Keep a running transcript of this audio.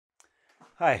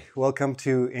Hi, welcome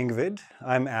to engVid.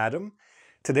 I'm Adam.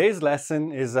 Today's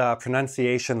lesson is a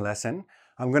pronunciation lesson.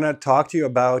 I'm going to talk to you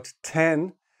about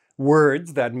 10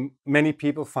 words that many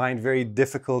people find very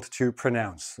difficult to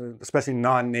pronounce, especially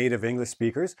non-native English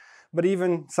speakers, but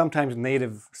even sometimes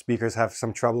native speakers have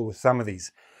some trouble with some of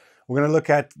these. We're going to look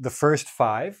at the first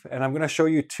 5, and I'm going to show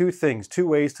you two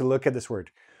ways to look at this word.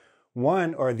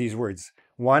 One are these words.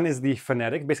 One is the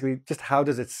phonetic, basically just how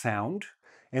does it sound?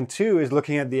 And 2 is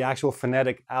looking at the actual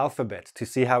phonetic alphabet to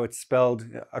see how it's spelled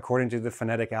according to the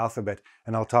phonetic alphabet.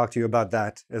 And I'll talk to you about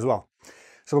that as well.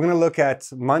 So we're going to look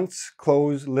at months,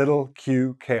 close, little,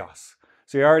 Q, chaos.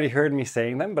 So you already heard me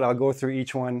saying them, but I'll go through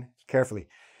each one carefully.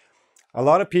 A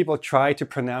lot of people try to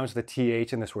pronounce the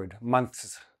TH in this word,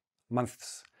 months,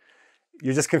 months.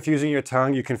 You're just confusing your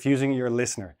tongue, you're confusing your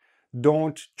listener.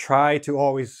 Don't try to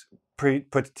always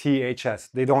put THS.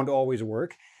 They don't always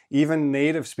work. Even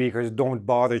native speakers don't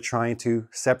bother trying to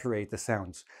separate the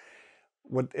sounds.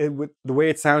 The way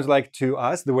it sounds like to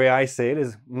us, the way I say it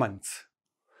is months.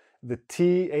 The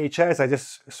THS, I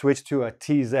just switched to a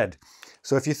TZ.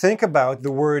 So if you think about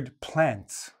the word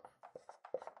plants,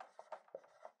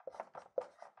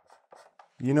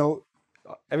 you know,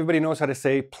 everybody knows how to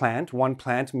say plant, one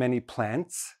plant, many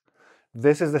plants.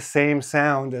 This is the same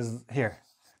sound as here,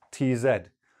 TZ.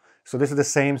 So this is the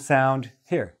same sound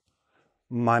here.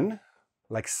 Mun,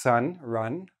 like sun,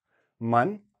 run,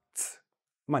 months,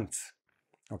 months.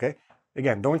 Okay?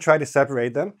 Again, don't try to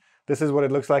separate them. This is what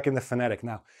it looks like in the phonetic.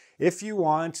 Now, if you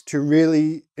want to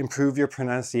really improve your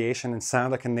pronunciation and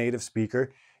sound like a native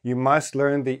speaker, you must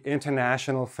learn the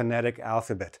International Phonetic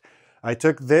Alphabet. I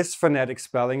took this phonetic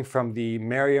spelling from the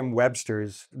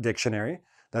Merriam-Webster's dictionary.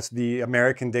 That's the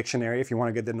American dictionary if you want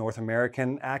to get the North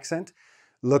American accent.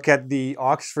 Look at the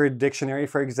Oxford Dictionary,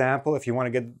 for example, if you want to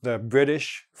get the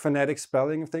British phonetic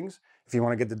spelling of things, if you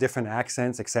want to get the different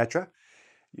accents, etc.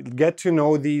 Get to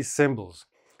know these symbols.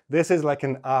 This is like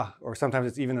an or sometimes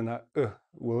it's even an as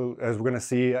we're going to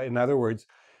see in other words.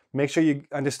 Make sure you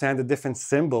understand the different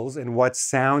symbols and what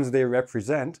sounds they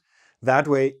represent. That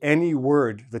way, any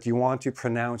word that you want to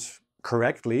pronounce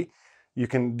correctly, you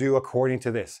can do according to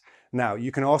this. Now,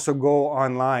 you can also go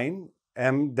online,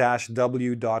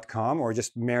 m-w.com or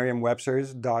just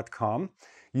merriam-websters.com.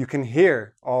 You can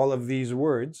hear all of these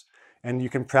words and you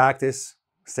can practice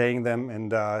saying them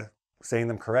and saying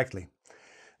them correctly.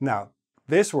 Now,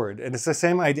 this word, and it's the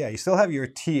same idea. You still have your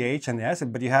TH and S,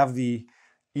 but you have the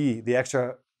E, the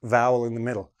extra vowel in the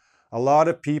middle. A lot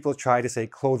of people try to say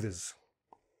clothes.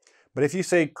 But if you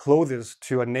say clothes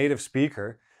to a native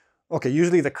speaker, okay,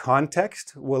 usually the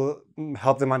context will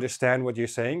help them understand what you're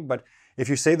saying, but if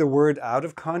you say the word out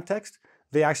of context,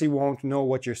 they actually won't know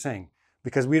what you're saying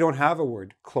because we don't have a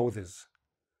word, clothes,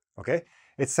 okay?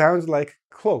 It sounds like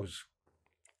close.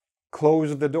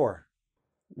 Close the door.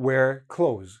 Wear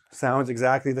clothes. Sounds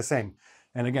exactly the same.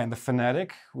 And again, the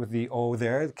phonetic with the O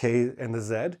there, the K and the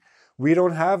Z, we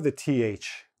don't have the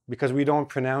TH because we don't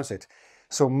pronounce it.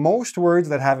 So most words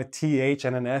that have a TH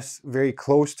and an S very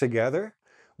close together,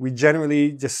 we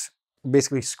generally just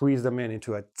basically squeeze them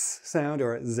into a T sound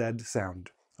or a Z sound,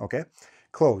 okay?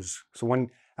 Close. So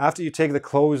after you take the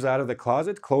clothes out of the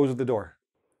closet, close the door,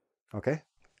 okay?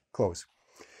 Close.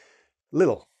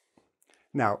 Little.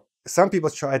 Now, some people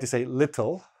try to say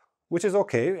little, which is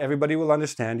okay. Everybody will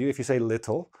understand you if you say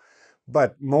little.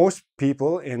 But most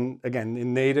people, in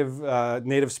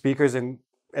native speakers in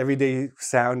everyday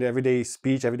sound, everyday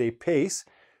speech, everyday pace,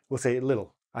 will say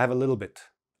little. I have a little bit,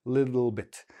 little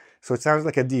bit. So it sounds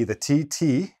like a D. The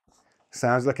TT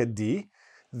sounds like a D.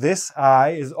 This I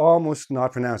is almost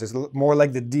not pronounced. It's more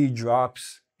like the D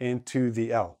drops into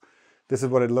the L. This is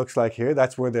what it looks like here.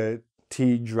 That's where the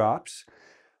T drops.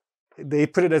 They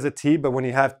put it as a T, but when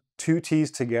you have two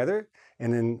T's together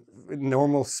and in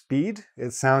normal speed,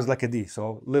 it sounds like a D,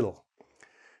 so little.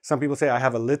 Some people say I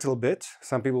have a little bit.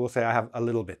 Some people will say I have a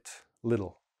little bit,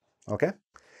 little, okay?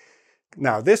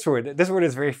 Now, this word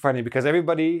is very funny because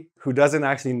everybody who doesn't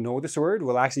actually know this word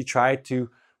will actually try to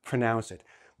pronounce it.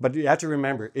 But you have to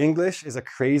remember, English is a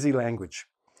crazy language.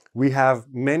 We have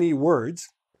many words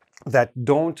that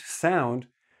don't sound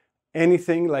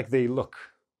anything like they look,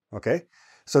 okay?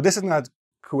 So this is not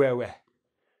kuewe.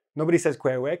 Nobody says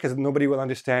kuewe because nobody will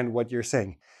understand what you're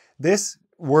saying. This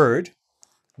word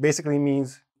basically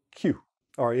means Q,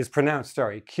 or is pronounced,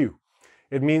 Q.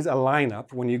 It means a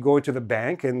lineup. When you go to the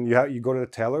bank and you go to the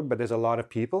teller, but there's a lot of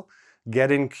people, get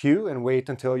in queue and wait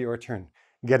until your turn.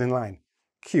 Get in line.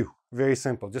 Q. Very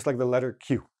simple, just like the letter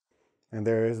Q. And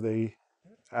there is the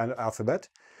alphabet.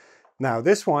 Now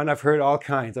this one, I've heard all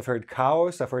kinds. I've heard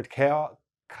chaos, I've heard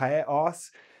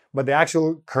chaos, but the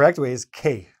actual correct way is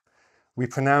K. we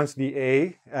pronounce the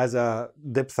A as a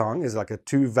diphthong, is like a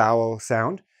 2-vowel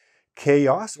sound.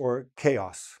 Chaos or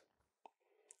chaos.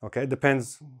 Okay,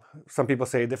 depends. Some people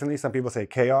say it differently. Some people say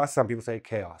chaos. Some people say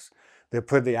chaos. They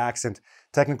put the accent.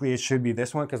 Technically, it should be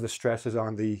this one because the stress is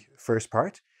on the first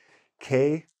part.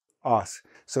 Chaos.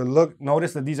 So look,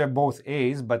 notice that these are both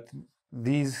A's, but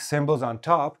these symbols on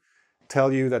top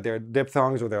tell you that they're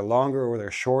diphthongs, or they're longer or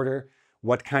they're shorter,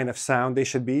 what kind of sound they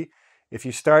should be. If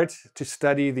you start to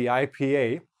study the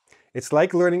IPA, it's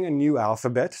like learning a new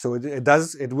alphabet. So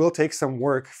it will take some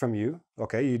work from you.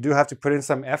 Okay, you do have to put in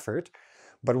some effort.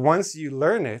 But once you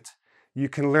learn it, you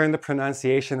can learn the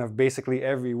pronunciation of basically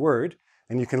every word,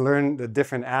 and you can learn the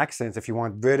different accents if you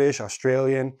want British,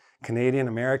 Australian, Canadian,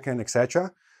 American,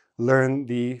 etc. Learn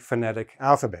the phonetic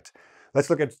alphabet. Let's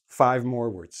look at 5 more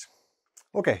words.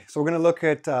 Okay, so we're going to look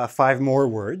at 5 more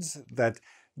words. That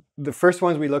the first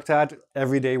ones we looked at,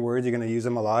 everyday words, you're going to use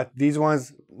them a lot. These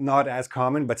ones, not as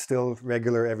common, but still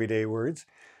regular everyday words.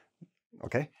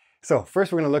 Okay, so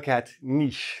first we're going to look at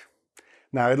niche.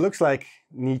 Now, it looks like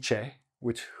Nietzsche,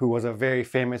 who was a very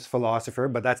famous philosopher,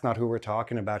 but that's not who we're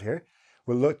talking about here.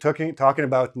 We're talking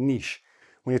about niche.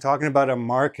 When you're talking about a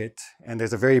market and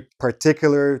there's a very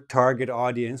particular target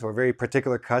audience or a very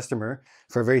particular customer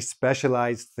for a very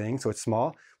specialized thing, so it's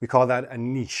small, we call that a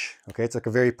niche. Okay, it's like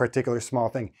a very particular small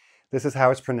thing. This is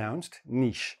how it's pronounced,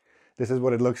 niche. This is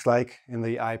what it looks like in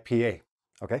the IPA.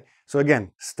 Okay, so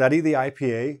again, study the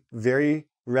IPA, very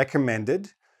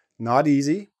recommended. Not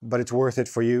easy, but it's worth it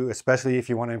for you, especially if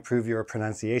you want to improve your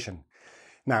pronunciation.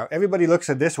 Now, everybody looks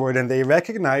at this word and they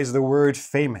recognize the word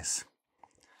famous.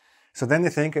 So then they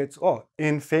think it's, oh,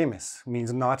 infamous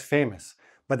means not famous.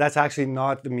 But that's actually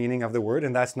not the meaning of the word,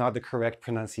 and that's not the correct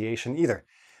pronunciation either.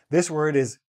 This word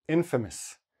is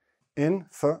infamous.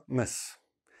 Infamous.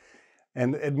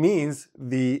 And it means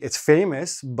it's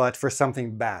famous, but for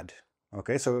something bad.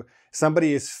 Okay, so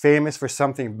somebody is famous for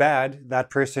something bad, that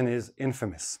person is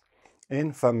infamous.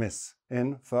 Infamous,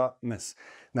 infamous.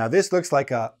 Now this looks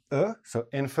like a so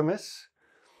infamous.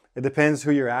 It depends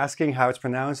who you're asking, how it's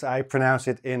pronounced. I pronounce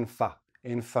it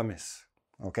infamous.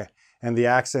 Okay, and the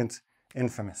accent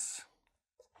infamous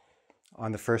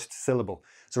on the first syllable.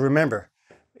 So remember,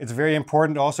 it's very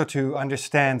important also to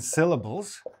understand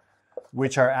syllables,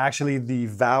 which are actually the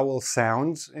vowel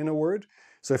sounds in a word.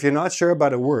 So if you're not sure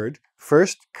about a word,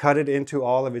 first cut it into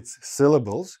all of its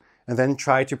syllables, and then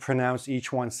try to pronounce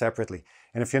each one separately.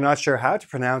 And if you're not sure how to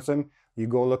pronounce them, you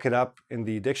go look it up in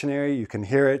the dictionary, you can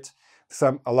hear it.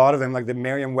 A lot of them, like the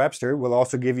Merriam-Webster, will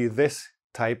also give you this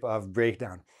type of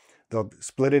breakdown. They'll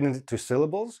split it into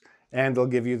syllables, and they'll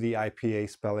give you the IPA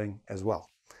spelling as well.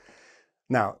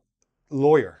 Now,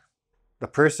 lawyer, the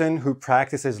person who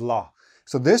practices law.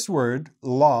 So this word,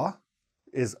 law,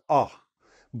 is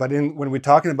but when we're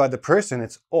talking about the person,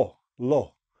 it's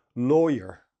lo,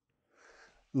 lawyer.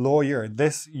 Lawyer.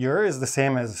 This yer is the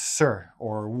same as sir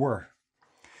or were.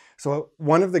 So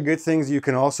one of the good things you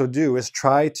can also do is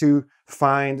try to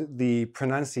find the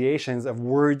pronunciations of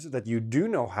words that you do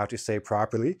know how to say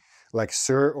properly, like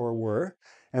sir or were,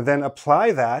 and then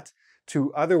apply that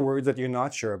to other words that you're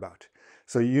not sure about.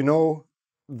 So you know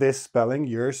this spelling,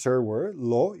 yer, sir, were,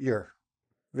 lawyer.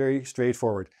 Very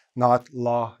straightforward, not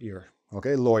lawyer,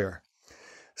 okay, lawyer.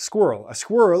 Squirrel. A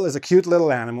squirrel is a cute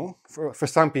little animal. For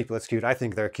some people it's cute. I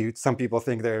think they're cute. Some people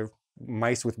think they're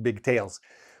mice with big tails.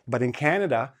 But in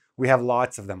Canada, we have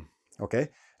lots of them, okay?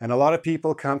 And a lot of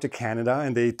people come to Canada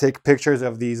and they take pictures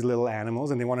of these little animals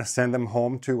and they want to send them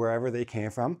home to wherever they came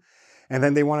from. And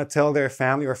then they want to tell their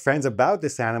family or friends about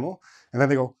this animal. And then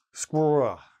they go,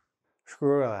 squirrel,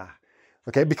 squirrel,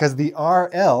 okay? Because the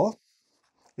RL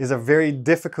is a very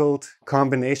difficult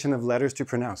combination of letters to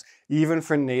pronounce, even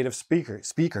for native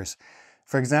speakers.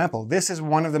 For example, this is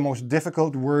one of the most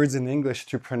difficult words in English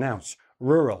to pronounce,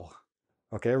 rural.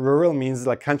 Okay, rural means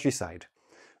like countryside.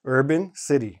 Urban,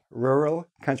 city, rural,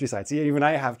 countryside. See, even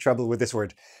I have trouble with this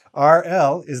word.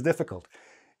 RL is difficult.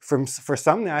 For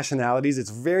some nationalities,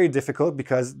 it's very difficult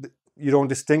because you don't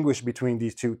distinguish between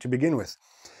these two to begin with.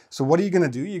 So what are you going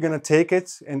to do? You're going to take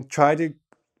it and try to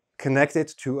connect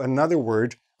it to another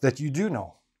word that you do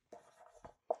know.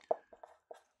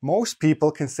 Most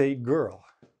people can say girl.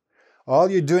 All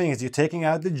you're doing is you're taking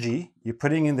out the G, you're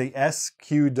putting in the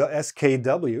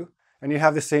SKW, and you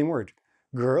have the same word.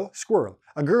 Girl, squirrel.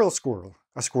 A girl, squirrel.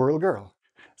 A squirrel, girl.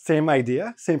 Same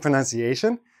idea, same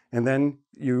pronunciation, and then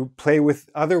you play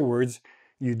with other words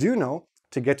you do know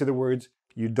to get to the words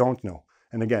you don't know.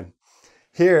 And again,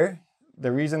 here,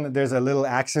 the reason that there's a little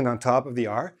accent on top of the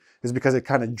R is because it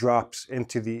kind of drops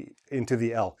into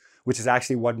the L, which is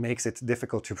actually what makes it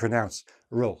difficult to pronounce.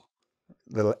 Rural,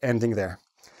 little ending there.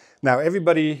 Now,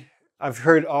 everybody I've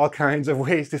heard all kinds of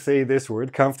ways to say this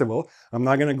word, comfortable. I'm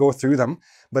not going to go through them,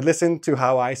 but listen to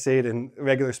how I say it in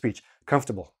regular speech.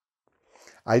 Comfortable.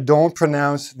 I don't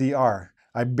pronounce the R.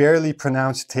 I barely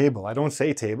pronounce table. I don't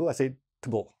say table, I say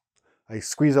table. I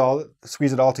squeeze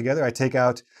it all together. I take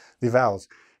out the vowels.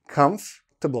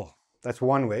 Comfortable. That's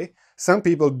one way. Some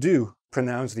people do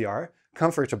pronounce the R.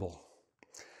 Comfortable.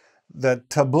 The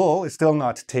table is still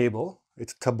not table.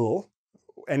 It's table,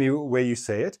 any way you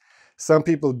say it. Some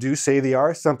people do say the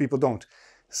R, some people don't.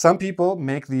 Some people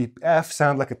make the F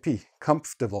sound like a P.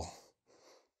 Comfortable.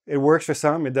 It works for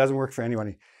some, it doesn't work for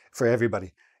anybody, for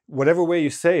everybody. Whatever way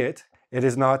you say it, it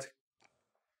is not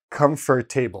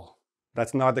comfortable.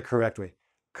 That's not the correct way.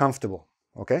 Comfortable,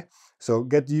 okay? So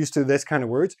get used to this kind of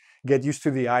words. Get used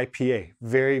to the IPA.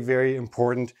 Very, very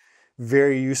important,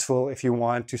 very useful if you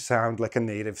want to sound like a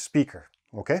native speaker,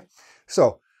 okay?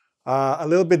 So, a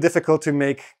little bit difficult to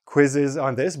make quizzes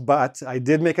on this, but I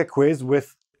did make a quiz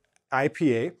with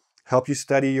IPA, help you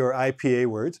study your IPA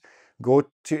words. Go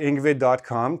to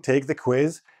engvid.com, take the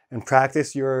quiz, and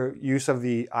practice your use of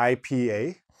the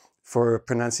IPA for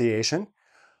pronunciation.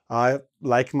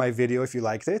 Like my video if you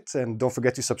liked it, and don't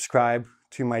forget to subscribe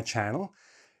to my channel.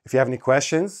 If you have any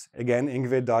questions, again,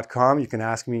 engvid.com, you can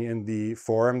ask me in the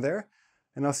forum there,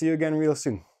 and I'll see you again real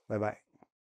soon. Bye-bye.